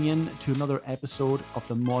tuning in to another episode of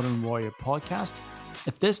the Modern Warrior podcast.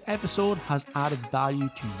 If this episode has added value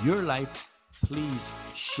to your life, please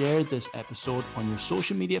share this episode on your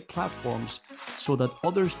social media platforms so that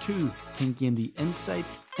others too can gain the insight,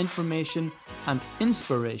 information, and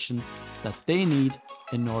inspiration that they need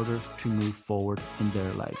in order to move forward in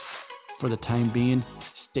their lives. For the time being,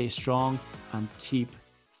 stay strong and keep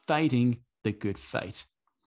fighting the good fight.